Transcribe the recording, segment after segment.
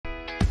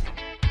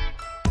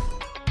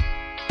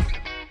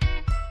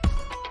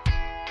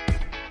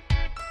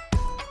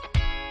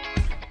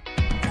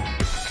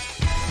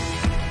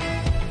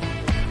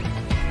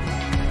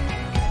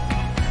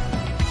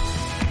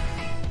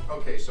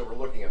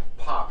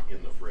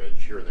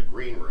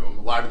green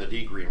room, Live in the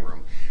D green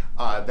room.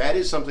 That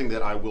is something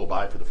that I will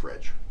buy for the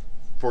fridge,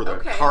 for the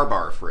car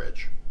bar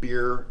fridge.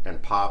 Beer and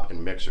pop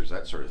and mixers,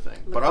 that sort of thing.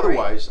 But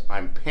otherwise,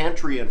 I'm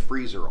pantry and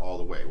freezer all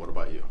the way. What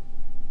about you?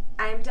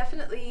 I'm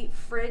definitely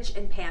fridge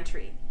and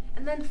pantry.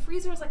 And then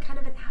freezer is like kind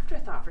of an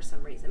afterthought for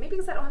some reason. Maybe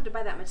because I don't have to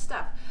buy that much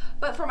stuff.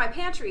 But for my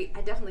pantry,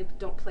 I definitely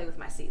don't play with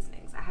my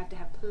seasonings. I have to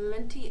have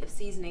plenty of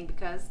seasoning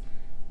because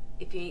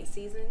if you ain't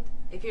seasoned,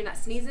 if you're not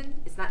sneezing,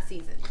 it's not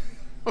seasoned.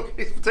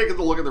 Okay, taking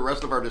a look at the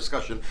rest of our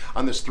discussion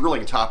on this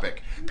thrilling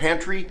topic.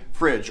 Pantry,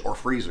 fridge, or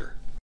freezer?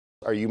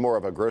 Are you more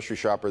of a grocery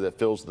shopper that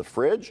fills the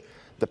fridge,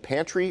 the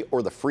pantry,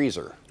 or the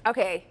freezer?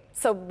 Okay,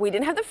 so we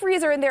didn't have the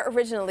freezer in there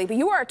originally, but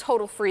you are a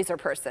total freezer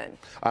person.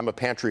 I'm a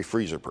pantry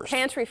freezer person.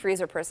 Pantry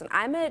freezer person.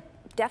 I'm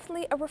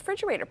definitely a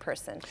refrigerator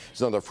person.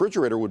 So the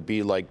refrigerator would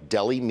be like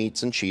deli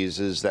meats and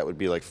cheeses. That would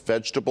be like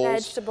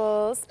vegetables,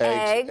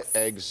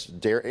 eggs,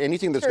 dairy,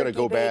 anything that's going to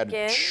go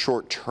bad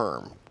short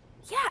term.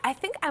 Yeah, I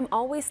think I'm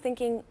always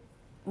thinking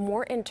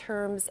more in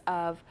terms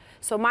of,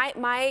 so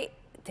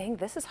dang,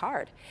 this is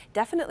hard.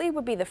 Definitely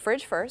would be the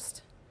fridge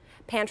first.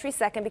 Pantry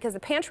second, because the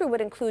pantry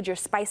would include your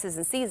spices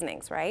and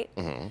seasonings, right?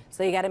 Mm-hmm.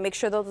 So you got to make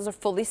sure those are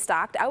fully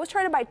stocked. I always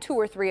try to buy 2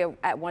 or 3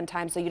 at one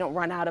time so you don't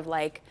run out of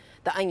like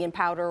the onion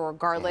powder or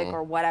garlic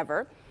or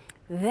whatever.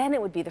 Then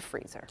it would be the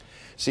freezer.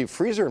 See,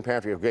 freezer and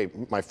pantry, okay,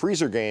 my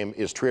freezer game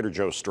is Trader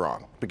Joe's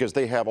Strong because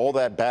they have all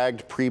that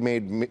bagged,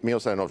 pre-made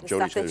meals. I don't know if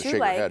Jody's going to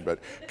shake her head, but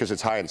because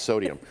it's high in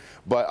sodium.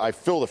 But I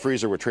fill the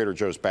freezer with Trader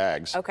Joe's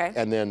bags. Okay.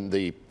 And then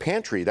the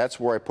pantry, that's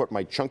where I put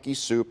my chunky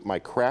soup, my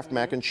Kraft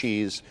mac and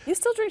cheese. You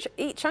still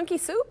eat chunky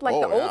soup? Like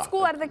the old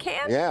school out of the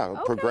can? Yeah,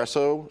 okay.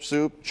 Progresso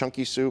soup,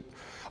 chunky soup,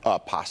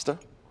 pasta.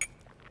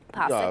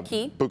 Pasta,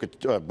 key.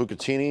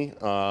 Bucatini,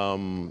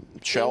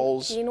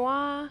 shells.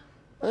 Quinoa.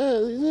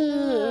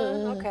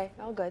 Okay,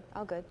 all good,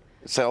 all good.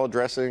 Salad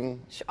dressing.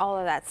 All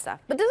of that stuff.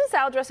 But doesn't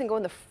salad dressing go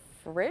in the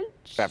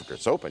fridge? After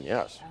it's open,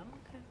 yes. Oh,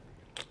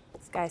 okay.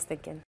 This guy's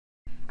thinking.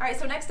 All right,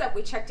 so next up,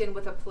 we checked in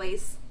with a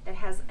place that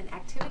has an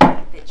activity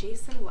that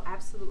Jason will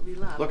absolutely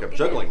love. Look, I'm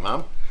juggling,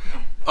 Mom.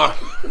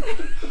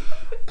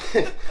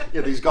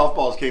 Yeah, these golf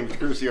balls came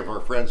courtesy of our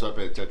friends up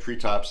at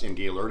Treetops in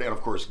Gaylord, and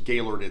of course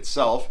Gaylord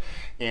itself.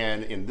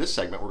 And in this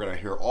segment, we're going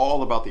to hear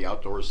all about the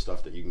outdoors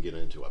stuff that you can get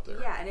into up there.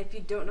 Yeah, and if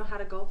you don't know how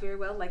to golf very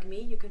well, like me,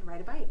 you can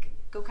ride a bike,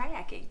 go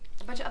kayaking,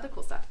 a bunch of other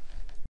cool stuff.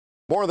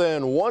 More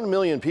than 1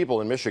 million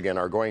people in Michigan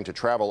are going to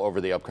travel over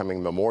the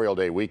upcoming Memorial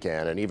Day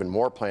weekend, and even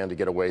more plan to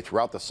get away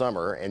throughout the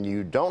summer. And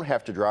you don't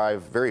have to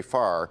drive very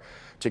far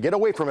to get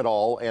away from it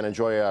all and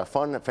enjoy a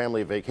fun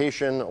family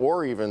vacation,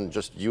 or even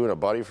just you and a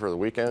buddy for the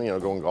weekend, you know,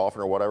 going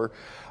golfing or whatever.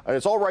 And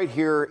it's all right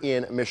here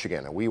in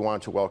Michigan. We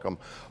want to welcome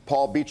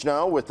Paul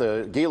Beachnow with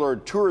the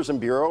Gaylord Tourism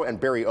Bureau and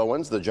Barry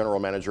Owens, the general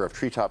manager of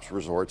Treetops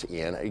Resort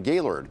in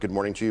Gaylord. Good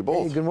morning to you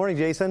both. Hey, good morning,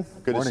 Jason.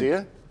 Good to see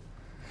you.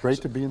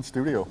 Great to be in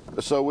studio.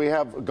 So we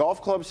have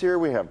golf clubs here,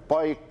 we have a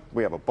bike,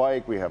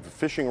 we have a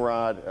fishing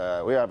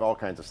rod, we have all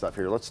kinds of stuff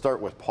here. Let's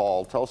start with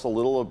Paul. Tell us a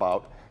little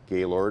about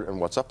Gaylord and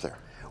what's up there.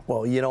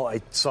 Well, you know,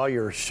 I saw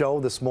your show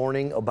this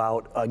morning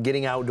about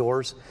getting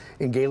outdoors,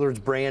 and Gaylord's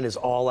brand is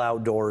all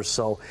outdoors.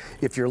 So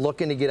if you're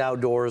looking to get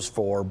outdoors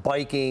for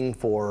biking,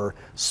 for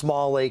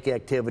small lake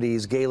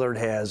activities, Gaylord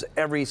has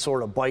every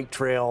sort of bike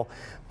trail.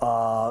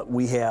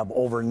 We have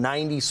over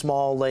 90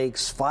 small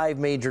lakes, 5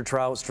 major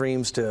trout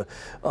streams to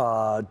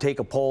take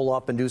a pole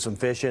up and do some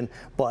fishing.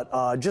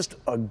 But just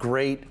a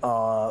great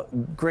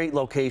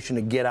location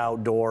to get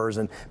outdoors.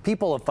 And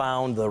people have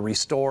found the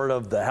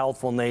restorative, the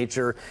healthful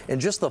nature,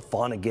 and just the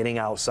fun of getting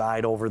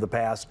outside over the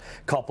past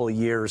couple of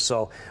years.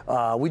 So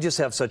we just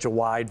have such a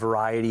wide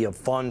variety of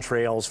fun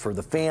trails for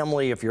the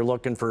family. If you're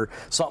looking for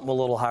something a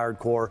little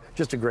hardcore,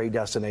 just a great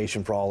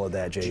destination for all of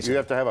that, Jason. Do you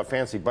have to have a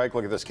fancy bike?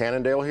 Look at this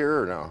Cannondale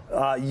here, or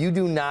no? You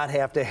do not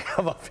have to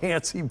have a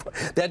fancy,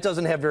 that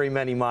doesn't have very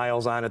many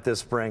miles on it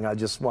this spring. I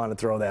just want to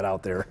throw that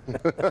out there.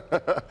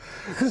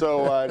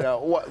 So now,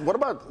 what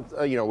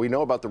about, you know, we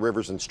know about the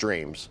rivers and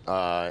streams.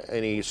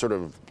 Any sort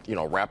of, you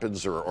know,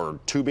 rapids or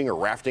tubing or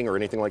rafting or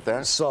anything like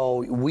that?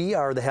 So we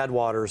are the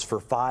headwaters for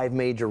 5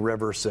 major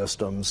river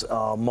systems.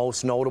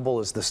 Most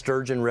notable is the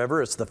Sturgeon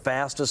River. It's the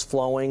fastest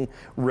flowing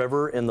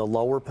river in the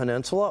lower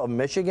peninsula of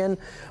Michigan.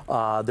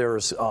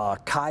 There's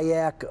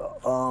kayak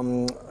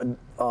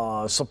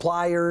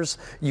suppliers,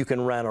 you can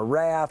rent a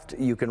raft,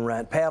 you can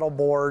rent paddle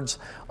boards.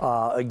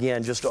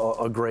 Again, just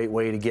a great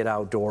way to get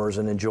outdoors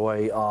and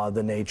enjoy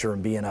the nature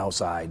and being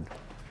outside.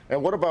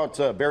 And what about,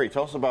 Barry,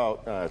 tell us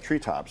about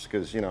Treetops,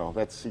 because, you know,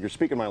 you're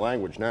speaking my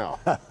language now.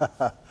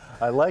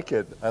 I like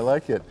it, I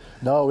like it.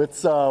 No,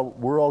 it's,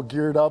 we're all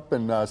geared up,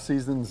 and golf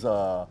season's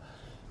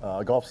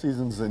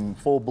in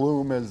full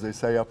bloom, as they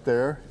say up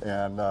there,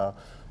 and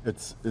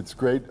it's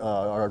great.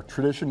 Our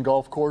Tradition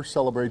Golf Course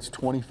celebrates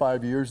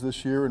 25 years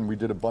this year, and we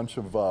did a bunch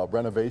of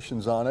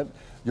renovations on it.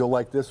 you'll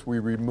like this. We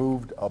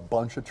removed a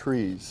bunch of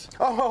trees.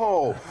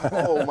 Oh,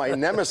 my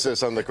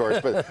nemesis on the course.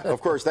 But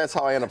of course, that's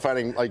how I end up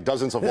finding like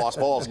dozens of lost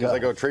balls because I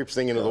go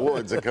traipsing into the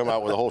woods and come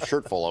out with a whole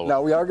shirt full of them.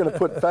 Now we are going to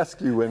put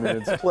fescue in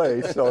its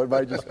place, so it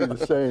might just be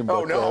the same.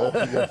 Oh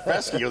but, no,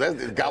 fescue,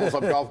 that gobbles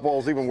up golf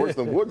balls even worse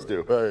than woods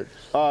do. Right.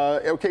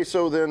 Okay,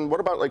 so then what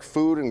about like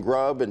food and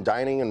grub and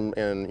dining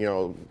and you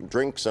know,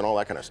 drinks and all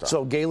that kind of stuff?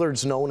 So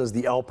Gaylord's known as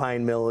the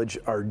Alpine Village.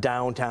 Our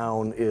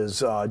downtown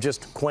is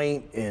just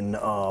quaint and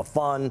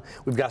fun.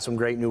 We've got some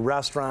great new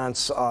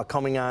restaurants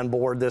coming on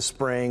board this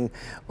spring.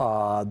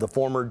 The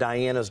former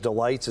Diana's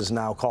Delights is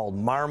now called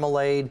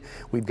Marmalade.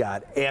 We've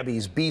got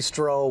Abby's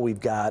Bistro. We've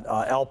got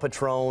El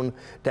Patron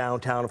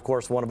downtown. Of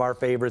course, one of our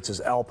favorites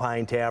is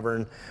Alpine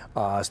Tavern.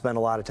 Spend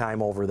a lot of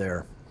time over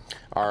there.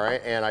 All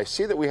right, and I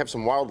see that we have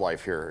some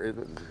wildlife here.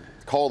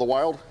 Call of the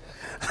Wild?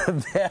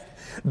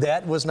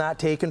 That was not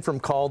taken from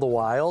Call the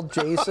Wild,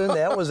 Jason.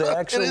 That was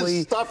actually it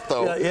is stuffed,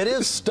 though. It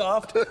is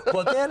stuffed,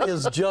 but that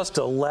is just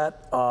to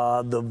let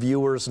the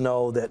viewers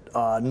know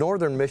that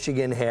northern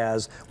Michigan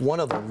has one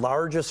of the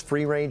largest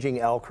free-ranging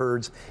elk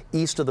herds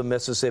east of the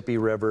Mississippi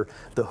River.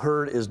 The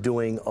herd is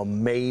doing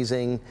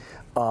amazing.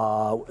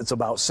 It's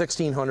about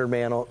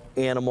 1,600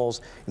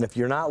 animals, and if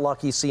you're not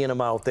lucky seeing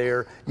them out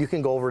there, you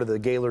can go over to the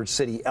Gaylord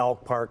City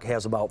Elk Park.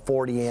 Has about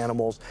 40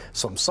 animals,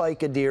 some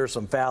cyca deer,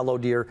 some fallow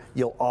deer.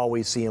 You'll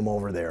always see them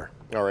over there.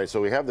 All right, so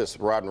we have this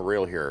rod and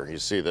reel here. You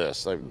see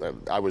this.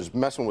 I was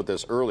messing with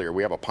this earlier.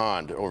 We have a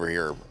pond over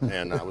here,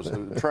 and I was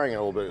trying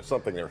a little bit of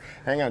something there.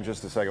 Hang on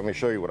just a second. Let me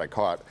show you what I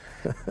caught.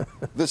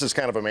 This is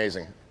kind of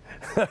amazing.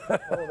 Oh,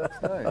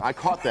 that's nice. I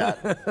caught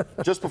that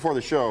just before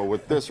the show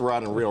with this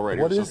rod and reel right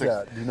here. What is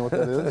that? Do you know what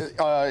that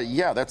is?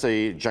 Yeah, that's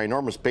a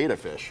ginormous betta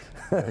fish.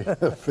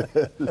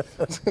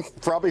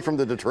 Probably from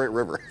the Detroit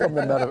River. It's from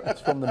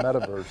the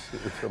metaverse.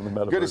 It's from the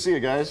metaverse. Good to see you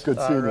guys. Good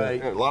seeing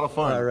you. A lot of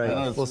fun. All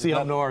right, we'll see you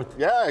up north.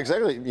 Yeah,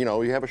 exactly. You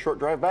know, you have a short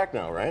drive back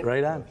now, right?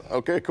 Right on.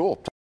 Okay,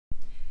 cool.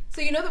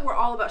 So you know that we're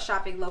all about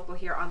shopping local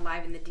here on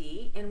Live in the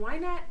D, and why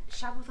not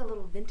shop with a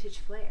little vintage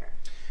flair?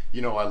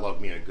 You know, I love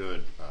me a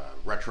good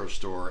retro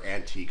store,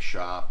 antique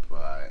shop,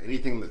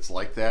 anything that's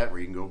like that,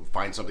 where you can go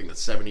find something that's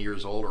 70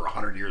 years old or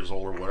 100 years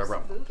old or whatever.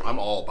 Absolutely. I'm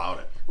all about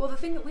it. Well, the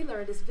thing that we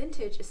learned is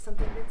vintage is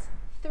something that's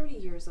 30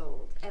 years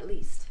old, at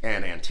least.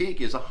 And antique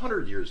is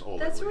 100 years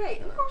old. That's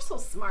right. We're so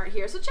smart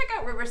here. So check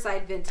out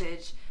Riverside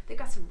Vintage. They've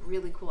got some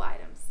really cool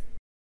items.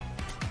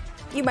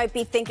 You might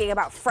be thinking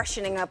about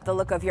freshening up the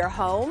look of your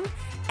home,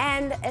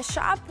 and a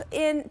shop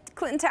in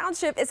Clinton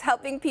Township is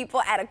helping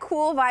people add a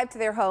cool vibe to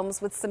their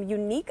homes with some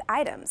unique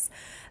items.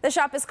 The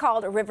shop is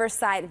called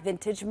Riverside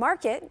Vintage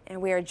Market,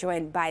 and we are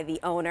joined by the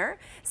owner,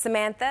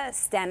 Samantha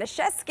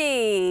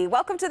Staniszewski.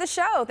 Welcome to the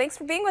show. Thanks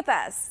for being with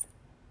us.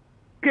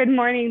 Good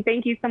morning.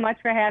 Thank you so much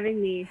for having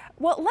me.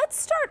 Well, let's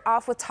start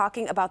off with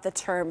talking about the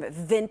term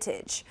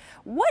vintage.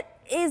 What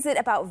is it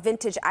about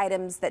vintage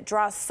items that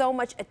draws so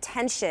much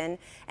attention,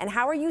 and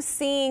how are you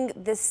seeing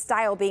this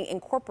style being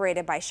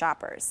incorporated by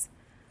shoppers?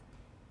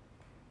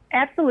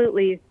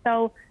 Absolutely.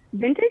 So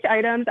vintage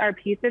items are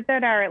pieces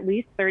that are at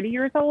least 30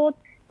 years old,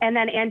 and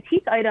then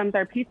antique items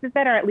are pieces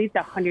that are at least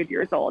 100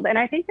 years old. And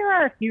I think there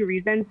are a few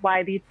reasons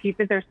why these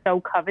pieces are so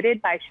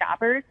coveted by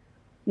shoppers.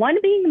 One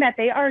being that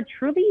they are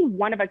truly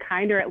one of a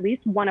kind, or at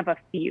least one of a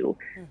few,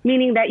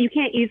 meaning that you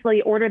can't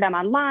easily order them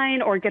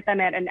online or get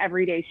them at an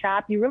everyday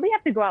shop. You really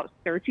have to go out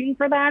searching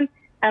for them.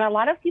 And a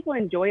lot of people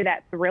enjoy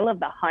that thrill of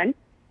the hunt.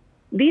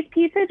 These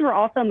pieces were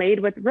also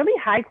made with really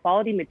high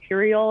quality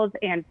materials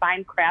and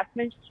fine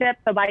craftsmanship.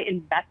 So by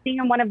investing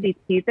in one of these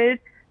pieces,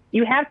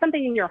 you have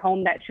something in your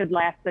home that should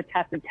last the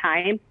test of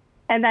time.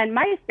 And then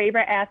my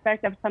favorite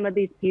aspect of some of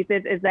these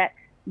pieces is that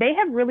they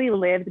have really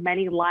lived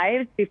many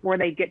lives before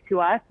they get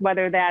to us,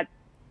 whether that's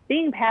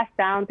being passed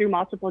down through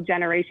multiple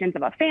generations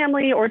of a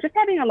family or just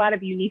having a lot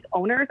of unique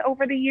owners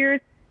over the years.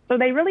 So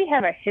they really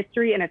have a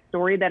history and a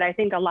story that I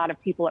think a lot of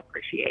people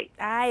appreciate.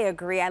 I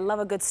agree. I love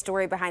a good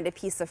story behind a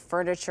piece of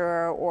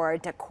furniture or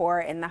decor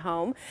in the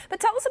home.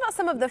 But tell us about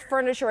some of the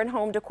furniture and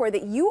home decor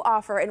that you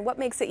offer and what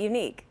makes it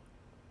unique.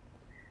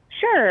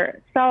 Sure.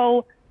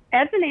 So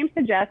as the name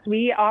suggests,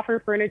 we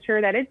offer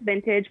furniture that is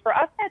vintage. For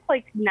us, that's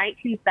like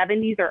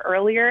 1970s or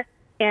earlier.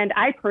 And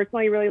I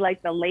personally really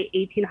like the late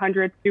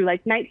 1800s through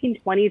like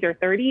 1920s or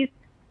 30s.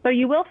 So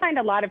you will find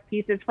a lot of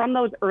pieces from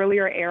those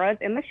earlier eras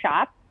in the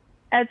shop.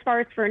 As far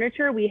as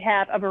furniture, we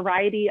have a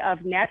variety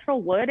of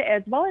natural wood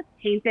as well as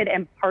painted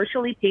and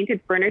partially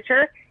painted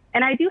furniture.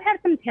 And I do have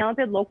some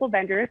talented local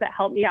vendors that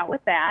help me out with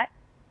that.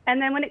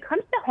 And then when it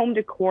comes to home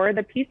decor,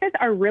 the pieces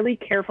are really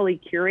carefully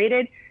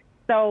curated.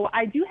 So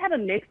I do have a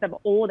mix of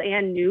old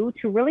and new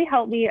to really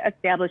help me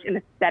establish an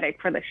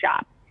aesthetic for the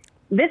shop.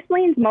 This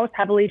leans most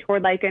heavily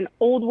toward like an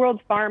old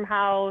world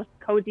farmhouse,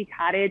 cozy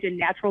cottage, and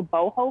natural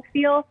boho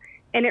feel.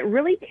 And it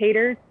really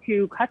caters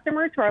to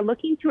customers who are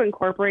looking to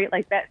incorporate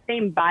like that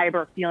same vibe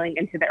or feeling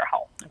into their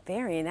home.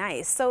 Very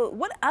nice. So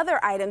what other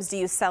items do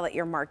you sell at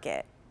your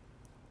market?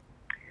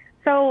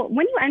 So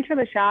when you enter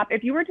the shop,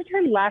 if you were to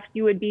turn left,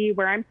 you would be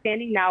where I'm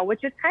standing now,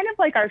 which is kind of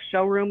like our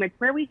showroom. It's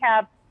where we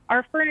have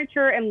our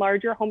furniture and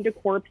larger home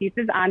decor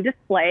pieces on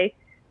display.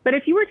 But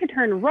if you were to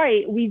turn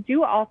right, we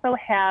do also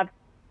have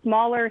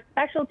smaller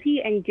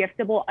specialty and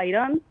giftable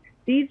items.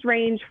 These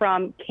range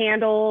from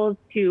candles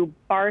to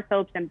bar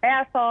soaps and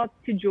bath salts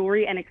to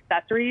jewelry and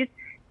accessories.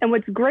 And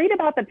what's great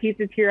about the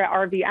pieces here at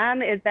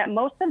RVM is that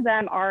most of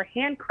them are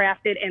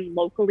handcrafted and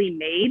locally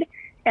made.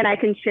 And I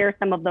can share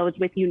some of those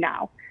with you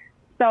now.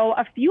 So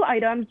a few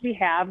items we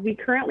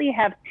currently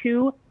have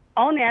 2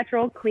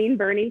 all-natural clean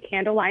burning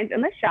candle lines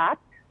in the shop.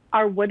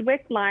 Our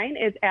Woodwick line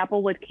is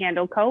Applewood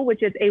Candle Co.,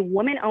 which is a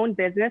woman-owned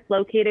business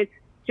located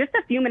just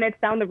a few minutes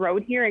down the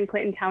road here in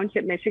Clinton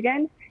Township,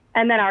 Michigan.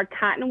 And then our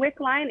Cottonwick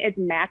line is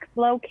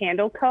Maxflow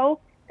Candle Co.,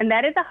 and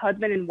that is a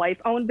husband and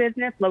wife-owned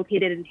business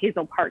located in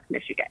Hazel Park,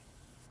 Michigan.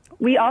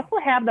 We also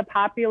have the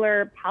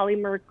popular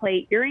polymer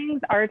clay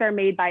earrings. Ours are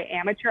made by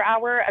Amateur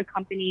Hour, a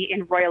company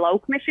in Royal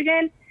Oak,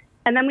 Michigan.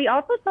 And then we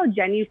also sell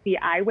Gen UC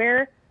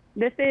Eyewear.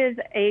 This is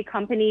a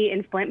company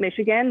in Flint,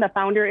 Michigan. The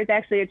founder is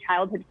actually a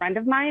childhood friend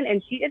of mine,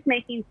 and she is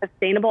making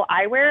sustainable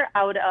eyewear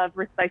out of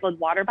recycled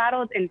water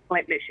bottles in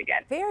Flint,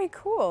 Michigan. Very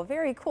cool,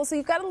 very cool. So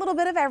you've got a little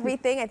bit of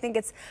everything. I think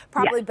it's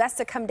probably best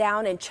to come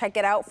down and check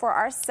it out for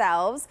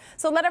ourselves.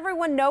 So let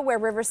everyone know where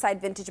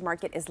Riverside Vintage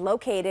Market is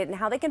located and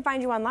how they can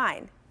find you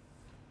online.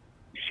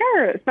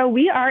 Sure. So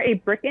we are a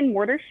brick and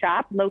mortar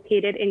shop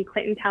located in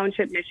Clinton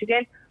Township,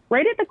 Michigan,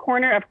 right at the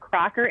corner of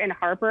Crocker and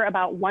Harper,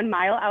 about 1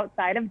 mile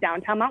outside of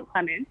downtown Mount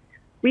Clemens.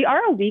 We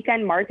are a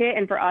weekend market,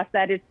 and for us,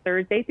 that is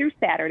Thursday through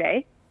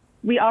Saturday.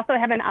 We also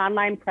have an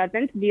online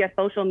presence via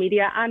social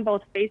media on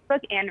both Facebook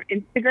and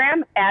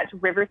Instagram at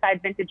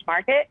Riverside Vintage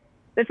Market.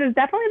 This is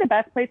definitely the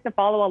best place to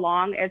follow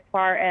along as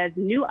far as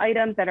new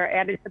items that are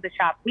added to the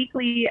shop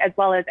weekly, as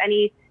well as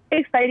any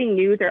exciting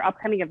news or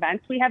upcoming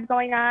events we have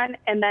going on.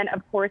 And then,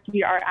 of course,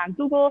 we are on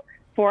Google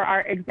for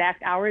our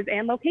exact hours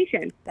and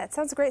location. That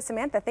sounds great,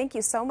 Samantha. Thank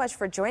you so much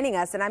for joining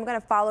us, and I'm going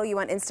to follow you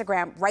on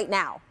Instagram right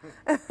now.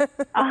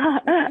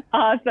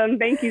 Awesome.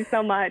 Thank you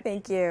so much.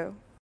 Thank you.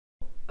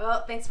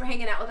 Well, thanks for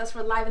hanging out with us.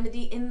 We're live in the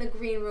D in the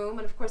green room.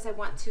 And of course, I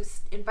want to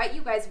invite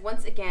you guys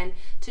once again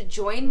to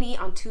join me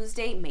on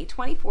Tuesday, May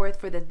 24th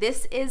for the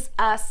This Is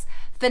Us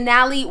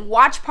finale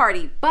watch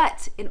party.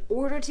 But in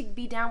order to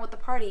be down with the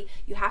party,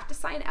 you have to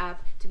sign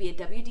up to be a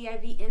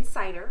WDIV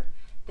insider.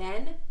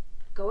 Then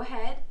go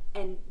ahead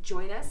and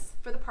join us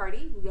for the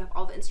party. We have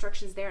all the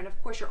instructions there. And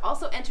of course, you're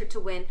also entered to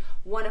win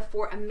one of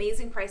 4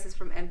 amazing prizes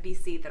from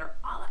NBC that are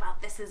all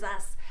about This Is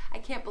Us. I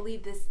can't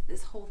believe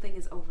this whole thing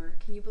is over.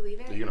 Can you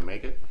believe it? Are you gonna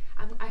make it?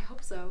 I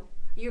hope so.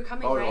 You're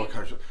coming, right? Oh,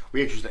 gosh.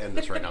 We actually should end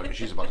this right now because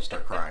she's about to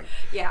start crying.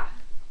 Yeah.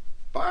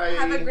 Bye.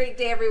 Have a great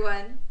day,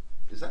 everyone.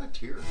 Is that a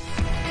tear?